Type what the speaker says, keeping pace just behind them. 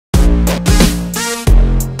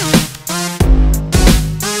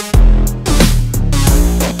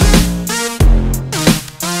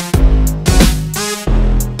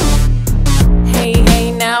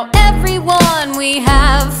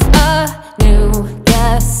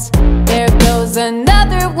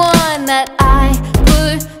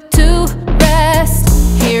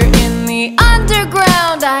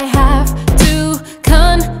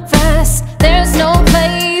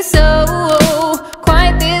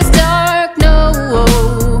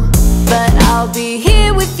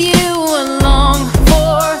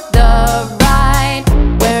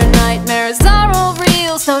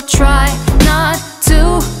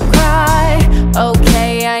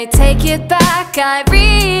back, I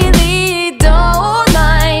really don't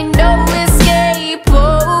mind. No escape,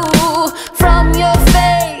 oh, from your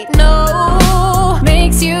fate, no.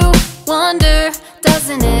 Makes you wonder,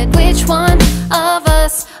 doesn't it? Which one of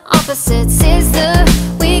us opposites is the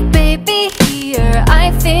weak baby here?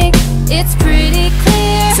 I think it's pretty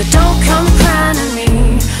clear. So don't come crying to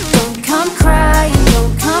me. Don't come crying,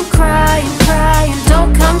 don't come crying, crying.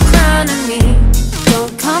 Don't come crying to me.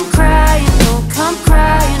 Don't come crying, don't come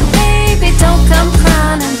crying. Baby, don't come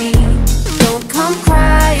crying to me. Don't come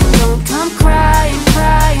crying, don't come crying,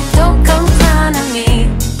 crying. Don't come crying to me.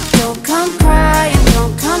 Don't come crying,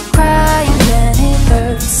 don't come crying. Then it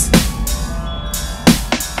hurts.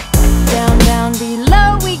 Down, down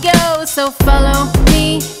below we go, so follow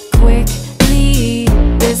me quickly.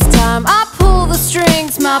 This time I pull the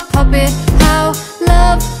strings, my puppet, how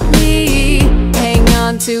lovely. Hang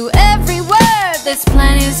on to every word, this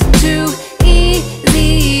plan is too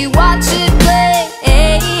easy. Watch it play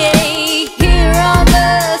here on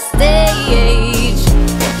the stage.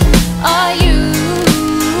 Are you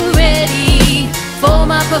ready for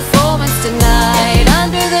my performance tonight?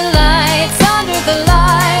 Under the lights, under the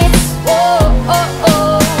lights. Whoa, oh,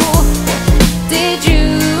 oh. Did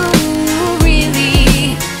you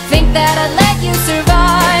really think that I'd let you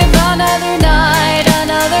survive another night,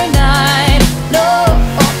 another night? No,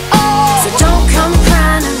 oh, oh. So don't come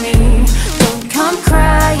crying to me. Don't come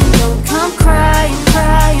crying, don't come crying,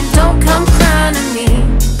 crying. Don't come crying to me.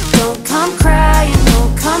 Don't come crying,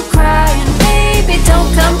 don't come crying. Baby, don't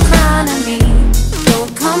come crying to me.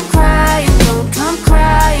 Don't come crying, don't come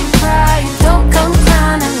crying, crying. Don't come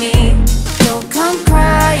crying to me. Don't come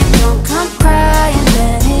crying, don't come crying.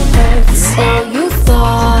 Then it hurts. Oh, you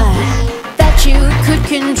thought that you could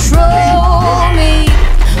control me.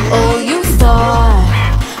 Oh, you thought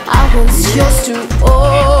I was yours to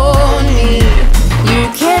own me. You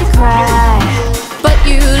can't cry, but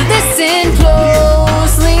you listen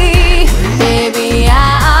closely. Baby,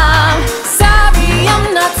 I'm sorry,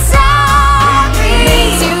 I'm not sorry.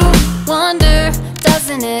 Makes you wonder,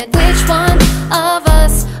 doesn't it? Which one of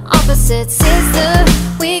us opposites is the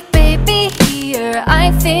weak baby here?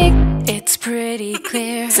 I think it's pretty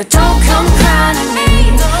clear. So don't come crying to me.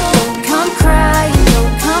 Don't come crying,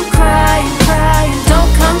 don't come crying, crying.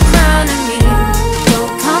 Don't come crying to me.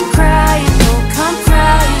 Don't come crying, don't come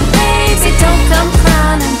crying. Baby, don't come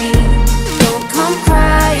crying to me. Don't come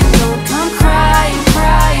crying, don't come crying,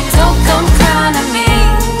 crying. Don't come crying to me.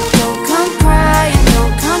 Don't come crying,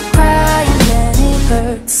 don't come crying. Then it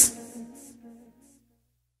hurts.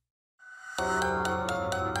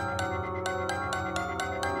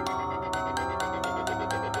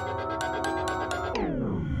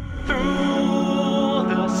 Through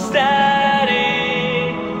the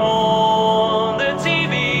static on the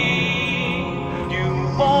TV, you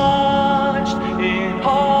watched in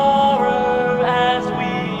horror as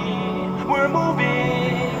we were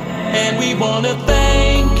moving. And we want to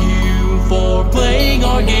thank you for playing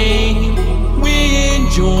our game. We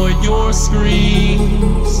enjoyed your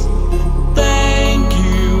screams. Thank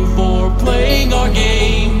you for playing our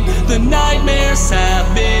game. The nightmares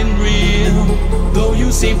have been real, though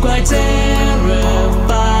you seem quite terrified.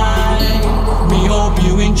 We hope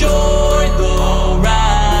you enjoyed the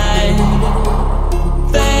ride.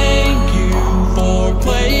 Thank you for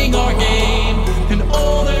playing our game and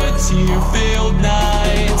all the tear-filled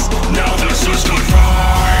nights. Now this is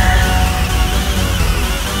goodbye.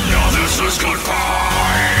 Now this is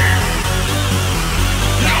goodbye.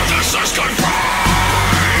 Now this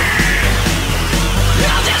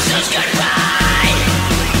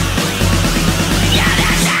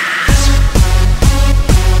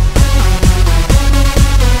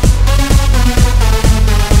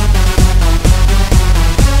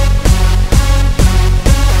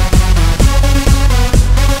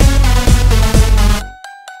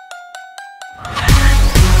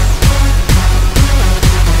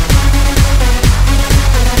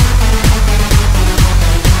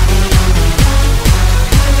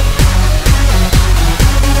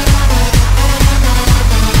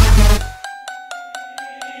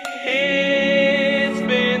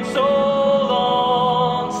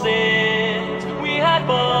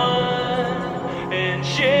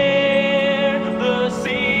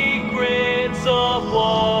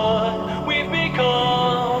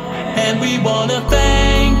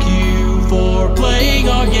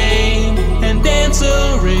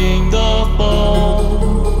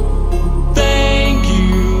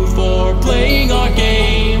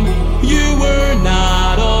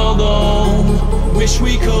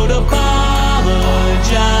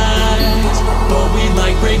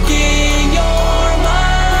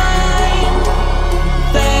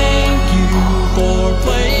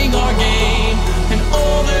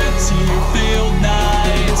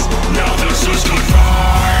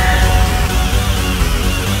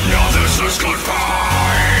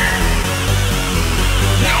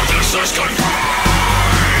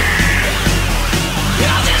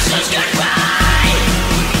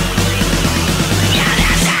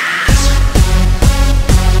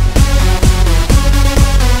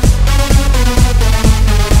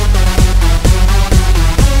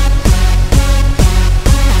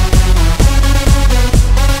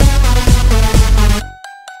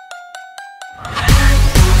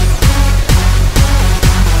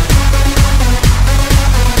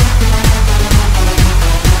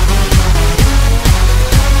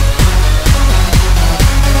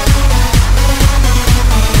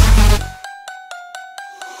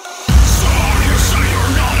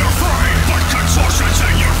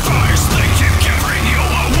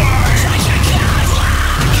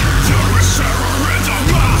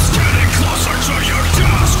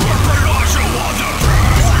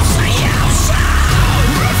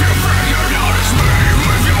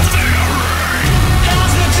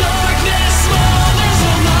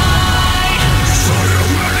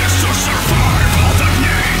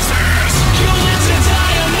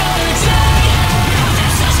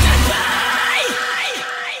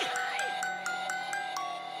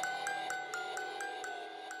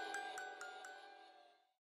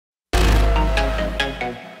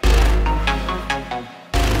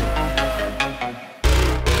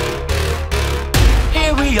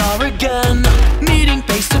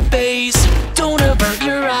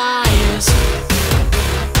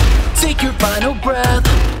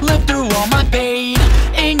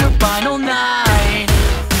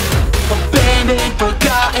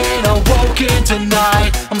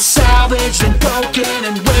tonight. I'm savaged and broken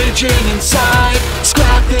and raging inside,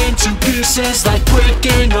 scrapped into pieces like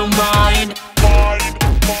breaking a mine.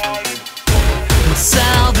 My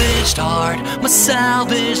salvaged heart, my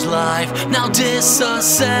salvaged life, now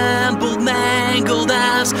disassembled, mangled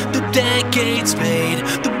as the decades fade,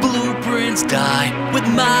 the blueprints die. With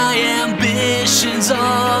my ambitions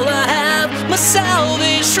all I have, my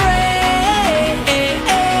salvaged rage,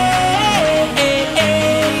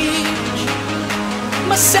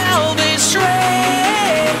 my salvaged rage,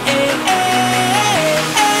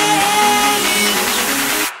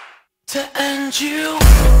 to end you.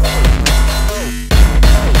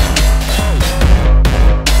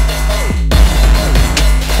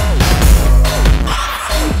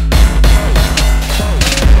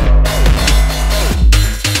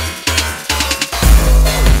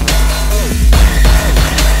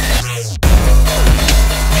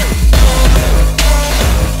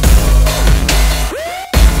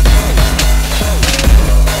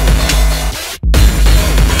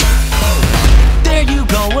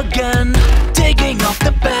 Again, digging up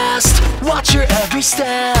the past, watch your every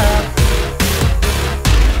step.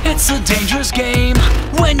 It's a dangerous game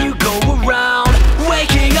when you go around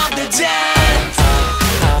waking up the dead.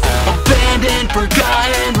 Abandoned,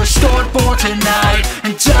 forgotten, restored for tonight,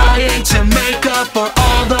 and dying to make up for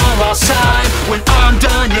all the lost time. When I'm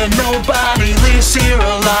done, yeah, nobody leaves here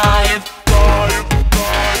alive.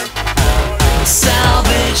 My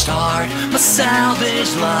salvaged heart, my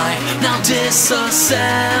salvaged life, now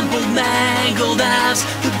disassembled, mangled as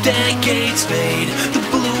the decades fade, the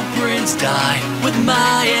blueprints die. With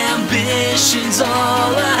my ambitions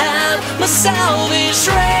all I have, my salvaged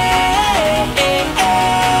rage,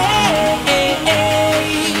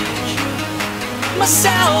 my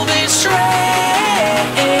salvaged rage,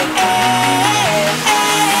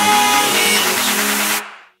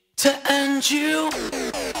 to end you.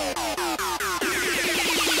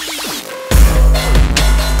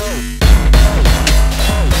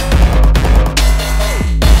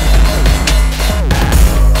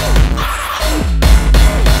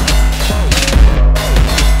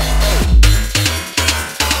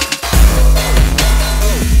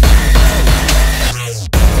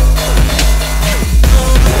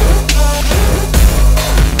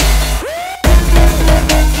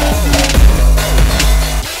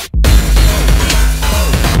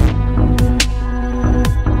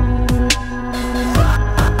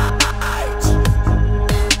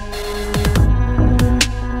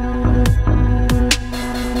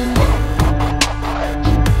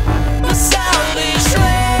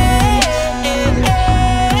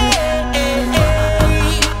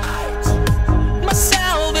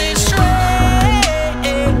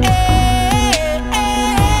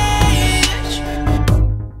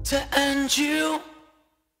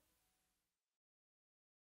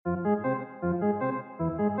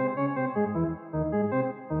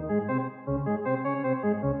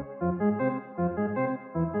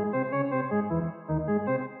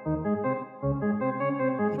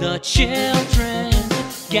 The children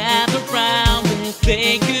gather round if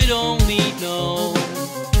they could only know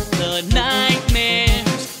the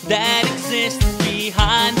nightmares that exist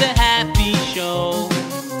behind the happy show.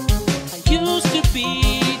 I used to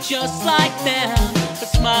be just like them, a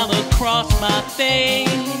smile across my face,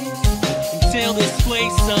 until this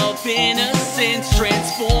place of innocence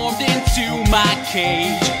transformed into my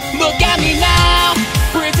cage. Look at me now,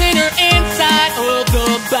 prisoner inside of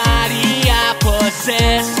the body I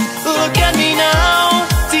possess. Look at me now,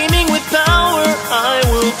 teeming with power, I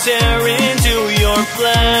will tear into your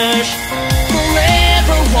flesh.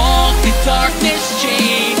 Forever walk the darkness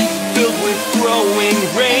chain, filled with growing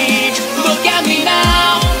rage. Look at me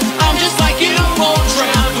now, I'm just like you, won't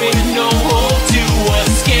drown with no hope to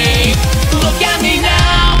escape. Look at me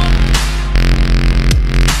now.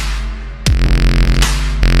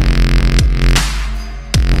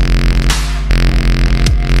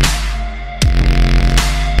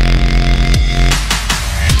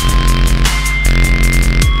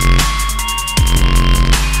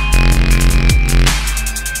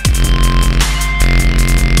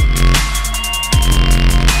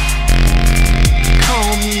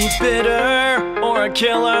 Bitter or a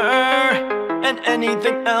killer, and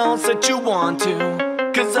anything else that you want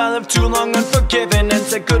to. Cause I lived too long unforgiven and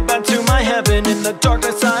said goodbye to my heaven. In the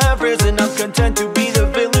darkness I have risen, I'm content to be the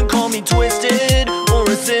villain. Call me twisted or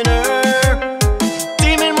a sinner.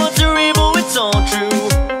 Demon, what's your evil? It's all true.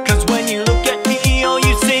 Cause when you look at me, all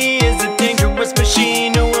you see is a dangerous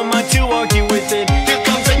machine. Who am I to argue with it? Here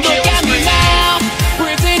comes a kill. Look at me now,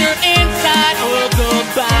 prisoner inside of the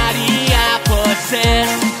body I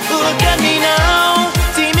possess. Look at me now,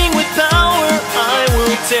 teeming with power,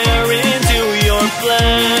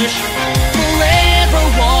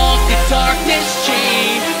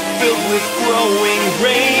 growing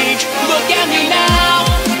rage. Look at me now,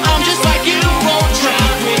 I'm just like you, all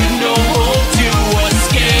trapped with no hope to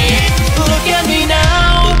escape. Look at me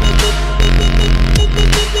now.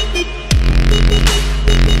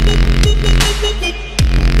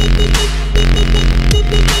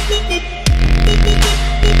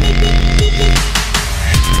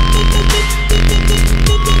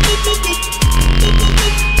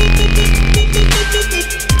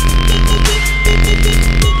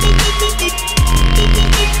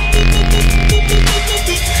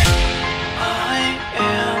 I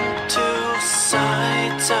am two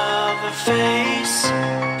sides of a face,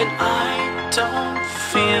 and I don't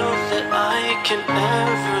feel that I can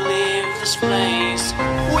ever leave this place.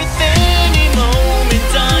 With any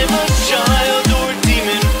moment I'm a child or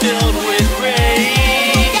demon filled with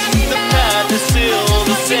rage. The path is still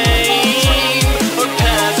the same, our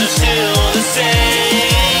paths are still the same.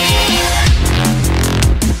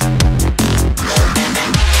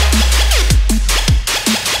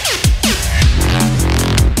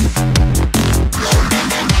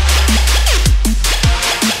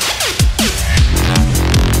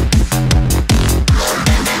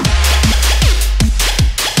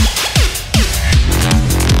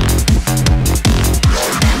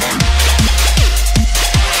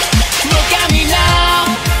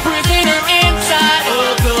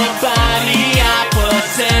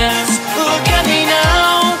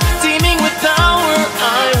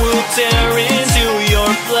 Tear into your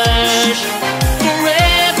flesh.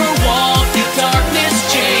 Forever walk the darkness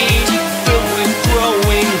chain, filled with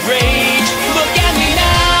growing rage. Look at me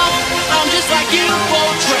now, I'm just like you,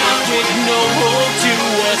 all trapped with no hope to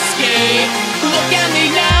escape. Look at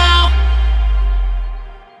me now.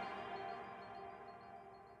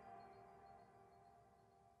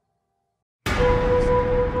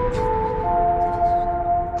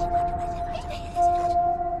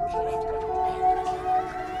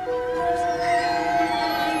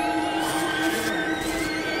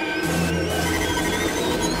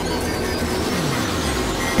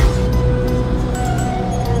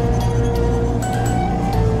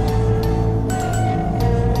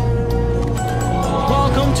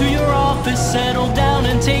 To your office, settle down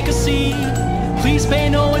and take a seat. Please pay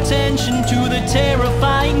no attention to the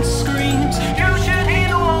terrifying screams. You should hear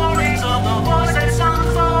the warnings of the voice that's on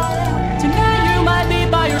the phone. Tonight you might be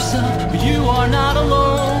by yourself, but you are not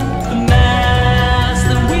alone. The masks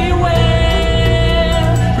that we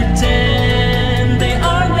wear pretend they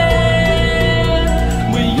are there,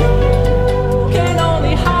 but you can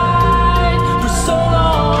only hide for so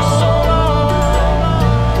long.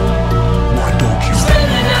 Why don't you Spend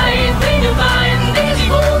the night, think of mine. There's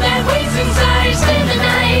evil that waits inside. Spend the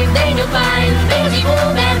night, think of mine. There's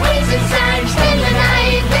evil that waits inside. Spend the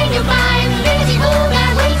night, think of mine. There's evil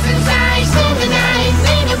that waits inside. Spend the night,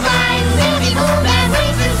 think of mine. There's evil that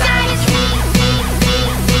waits inside.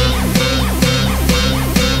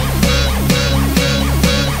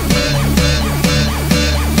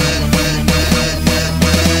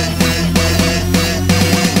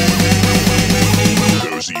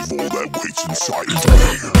 There's evil that waits inside of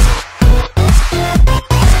me.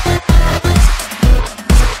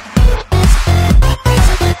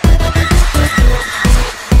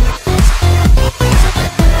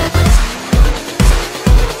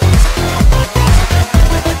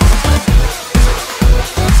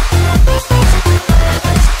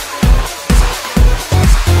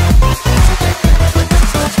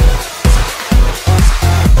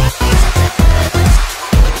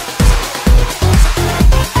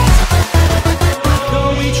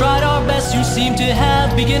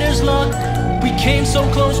 Beginner's luck. We came so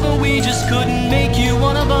close, but we just couldn't make you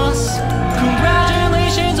one of us.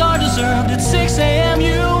 Congratulations are deserved. At 6 a.m.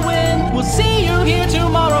 you win. We'll see you here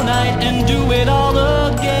tomorrow night and do it all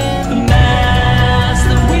again. The masks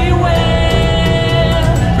that we wear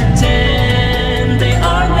pretend they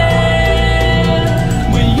are there,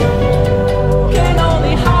 but you can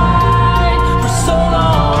only hide for so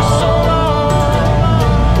long.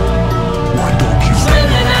 Why don't you Spend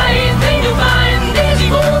the night, think of mine. There's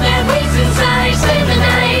evil that waits inside. Spend the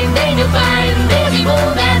night, think of mine. There's evil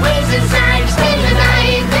that waits inside. Spend the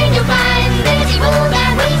night, think of mine. There's evil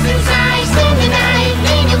that waits inside. Spend the night,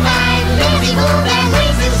 think of mine. There's evil that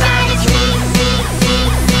waits inside.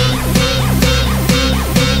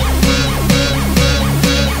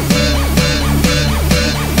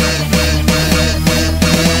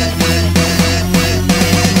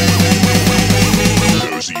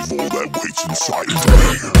 There's evil that waits inside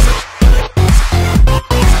of me.